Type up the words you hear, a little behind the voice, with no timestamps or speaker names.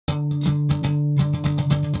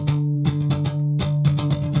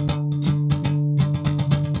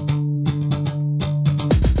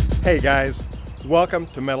Hey guys, welcome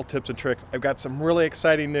to Metal Tips and Tricks. I've got some really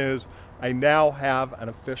exciting news. I now have an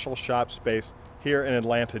official shop space here in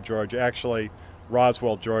Atlanta, Georgia. Actually,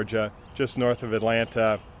 Roswell, Georgia, just north of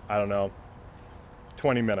Atlanta, I don't know,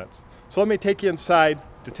 20 minutes. So let me take you inside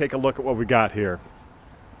to take a look at what we got here.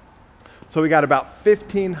 So we got about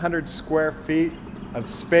 1,500 square feet of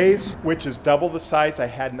space, which is double the size I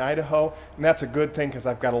had in Idaho, and that's a good thing because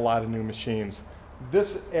I've got a lot of new machines.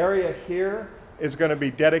 This area here is going to be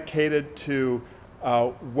dedicated to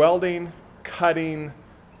welding, cutting,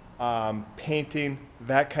 painting,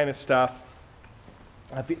 that kind of stuff.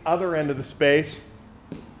 At the other end of the space,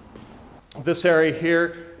 this area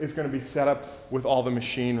here is going to be set up with all the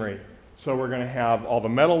machinery. So we're going to have all the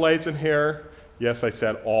metal lathes in here. Yes, I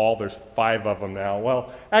said all, there's 5 of them now.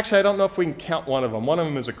 Well, actually I don't know if we can count one of them. One of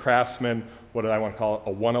them is a Craftsman, what do I want to call it,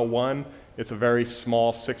 a 101. It's a very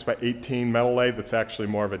small 6x18 metal lathe that's actually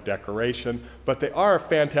more of a decoration, but they are a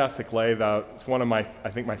fantastic lathe. It's one of my, I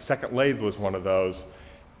think my second lathe was one of those,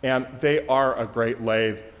 and they are a great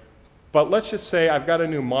lathe. But let's just say I've got a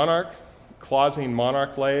new Monarch, Clausing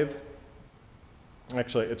Monarch lathe.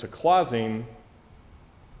 Actually, it's a Clausing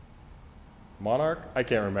Monarch? I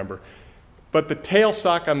can't remember. But the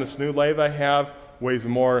tailstock on this new lathe I have weighs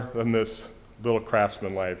more than this little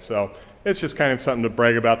Craftsman lathe. So it's just kind of something to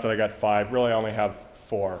brag about that I got 5. Really I only have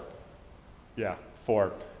 4. Yeah,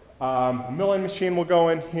 4. Milling machine will go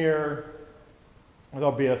in here.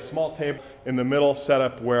 There'll be a small table in the middle set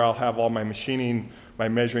up where I'll have all my machining, my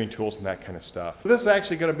measuring tools and that kind of stuff. So this is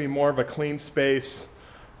actually going to be more of a clean space.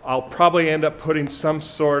 I'll probably end up putting some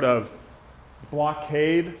sort of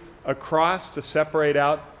blockade across to separate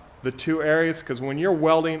out the 2 areas, because when you're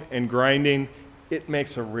welding and grinding, it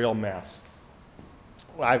makes a real mess.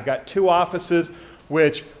 I've got 2 offices,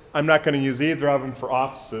 which I'm not going to use either of them for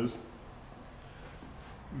offices.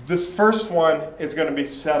 This first one is going to be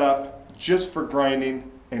set up just for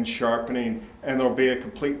grinding and sharpening, and there'll be a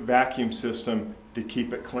complete vacuum system to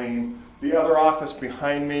keep it clean. The other office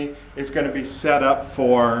behind me is going to be set up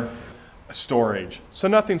for storage. So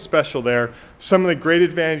nothing special there. Some of the great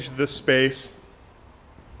advantage of this space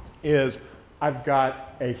is I've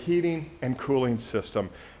got a heating and cooling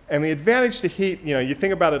system. And the advantage to heat, you know, you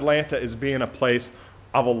think about Atlanta as being a place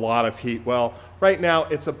of a lot of heat. Well, right now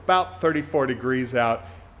it's about 34 degrees out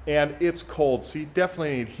and it's cold, so you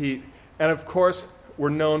definitely need heat. And of course, we're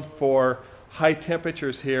known for high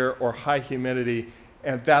temperatures here or high humidity,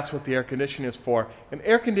 and that's what the air conditioning is for. And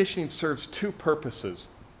air conditioning serves 2 purposes.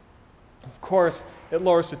 Of course, it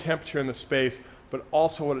lowers the temperature in the space, but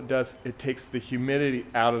also what it does, it takes the humidity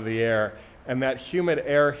out of the air, and that humid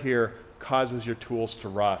air here causes your tools to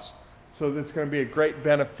rust. So that's going to be a great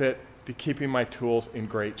benefit to keeping my tools in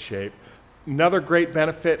great shape. Another great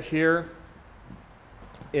benefit here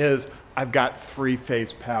is I've got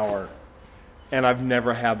 3-phase power, and I've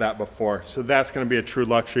never had that before. So that's going to be a true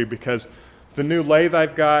luxury, because the new lathe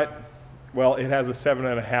I've got, well, it has a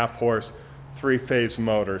 7.5 horse 3-phase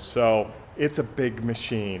motor, so it's a big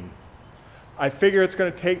machine. I figure it's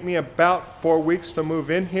going to take me about 4 weeks to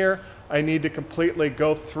move in here. I need to completely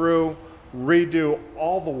go through, redo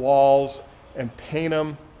all the walls and paint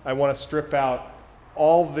them. I want to strip out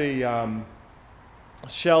all the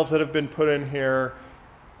shelves that have been put in here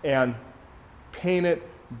and paint it,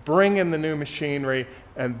 bring in the new machinery,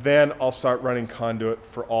 and then I'll start running conduit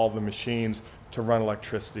for all the machines to run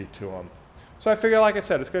electricity to them. So I figure, like I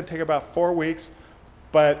said, it's going to take about 4 weeks,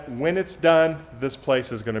 but when it's done, this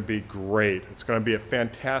place is going to be great. It's going to be a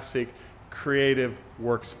fantastic, creative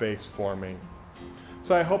workspace for me.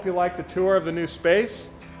 So I hope you like the tour of the new space.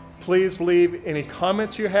 Please leave any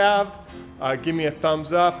comments you have, give me a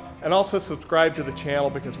thumbs up, and also subscribe to the channel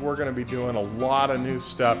because we're going to be doing a lot of new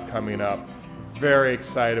stuff coming up. Very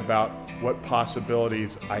excited about what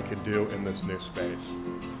possibilities I could do in this new space.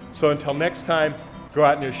 So until next time, go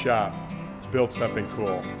out in your shop, build something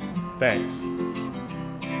cool. Thanks.